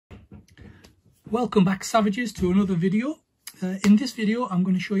Welcome back, Savages, to another video. In this video I'm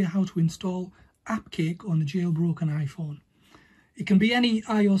going to show you how to install AppCake on the jailbroken iPhone. It can be any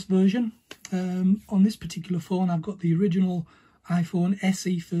iOS version. On this particular phone I've got the original iPhone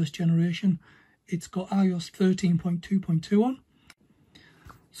SE first generation. It's got iOS 13.2.2 on.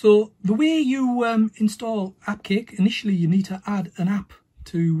 So the way you install AppCake, initially you need to add an app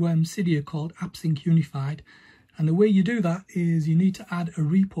to Cydia called AppSync Unified. And the way you do that is you need to add a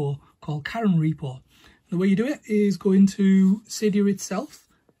repo called Karen Repo. The way you do it is go into Cydia itself,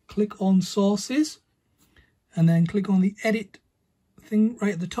 click on Sources, and then click on the Edit thing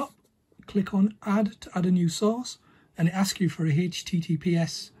right at the top. Click on Add to add a new source, and it asks you for a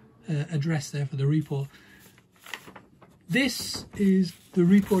HTTPS address there for the repo. This is the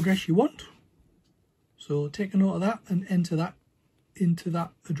repo address you want. So take a note of that and enter that into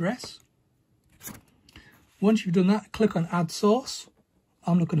that address. Once you've done that, click on Add Source.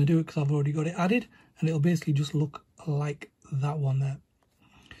 I'm not going to do it because I've already got it added, and it'll basically just look like that one there.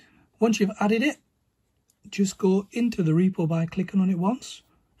 Once you've added it, just go into the repo by clicking on it once,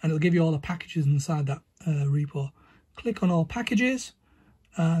 and it'll give you all the packages inside that repo. Click on All Packages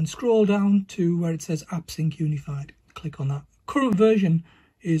and scroll down to where it says AppSync Unified. Click on that. Current version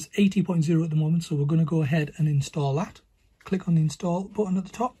is 80.0 at the moment, so we're going to go ahead and install that. Click on the Install button at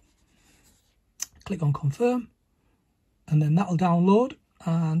the top. Click on Confirm, and then that'll download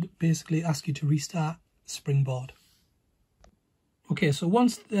and basically ask you to restart Springboard. Okay, so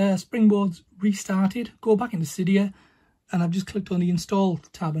once the Springboard's restarted, go back into Cydia, and I've just clicked on the Install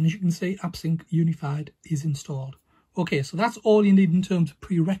tab, and as you can see, AppSync Unified is installed. Okay, so that's all you need in terms of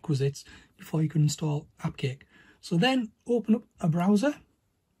prerequisites before you can install AppCake. So then open up a browser,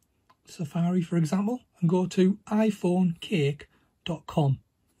 Safari for example, and go to iPhonecake.com.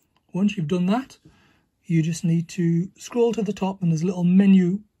 Once you've done that, you just need to scroll to the top, and there's a little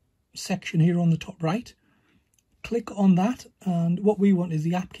menu section here on the top right. Click on that, and what we want is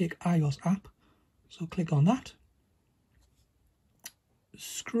the AppCake iOS app. So click on that.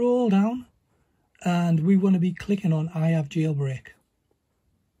 Scroll down, and we want to be clicking on I have Jailbreak.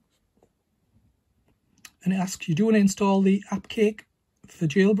 And it asks you, do you want to install the AppCake for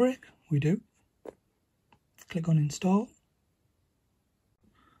Jailbreak? We do. Click on Install.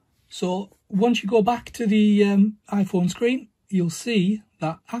 So once you go back to the iPhone screen, you'll see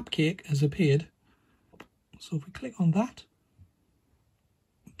that AppCake has appeared. So if we click on that,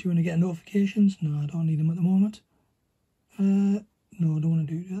 do you want to get notifications? No, I don't need them at the moment. No, I don't want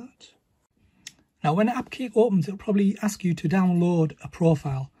to do that. Now when AppCake opens, it'll probably ask you to download a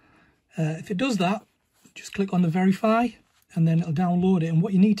profile. If it does that, just click on the Verify, and then it'll download it. And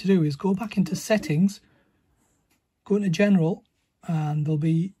what you need to do is go back into Settings, go into General, and there'll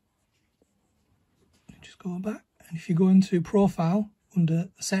be, just go back, and if you go into Profile under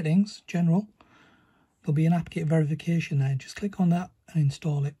Settings, General, there'll be an AppCake verification there. Just click on that and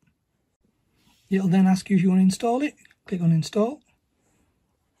install it. It'll then ask you if you want to install it. Click on Install.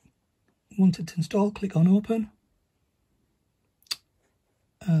 Once it's installed, click on Open,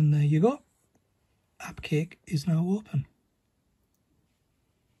 and there you go. AppCake is now open.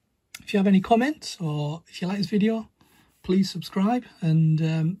 If you have any comments or if you like this video, please subscribe,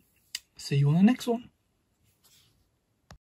 and see you on the next one.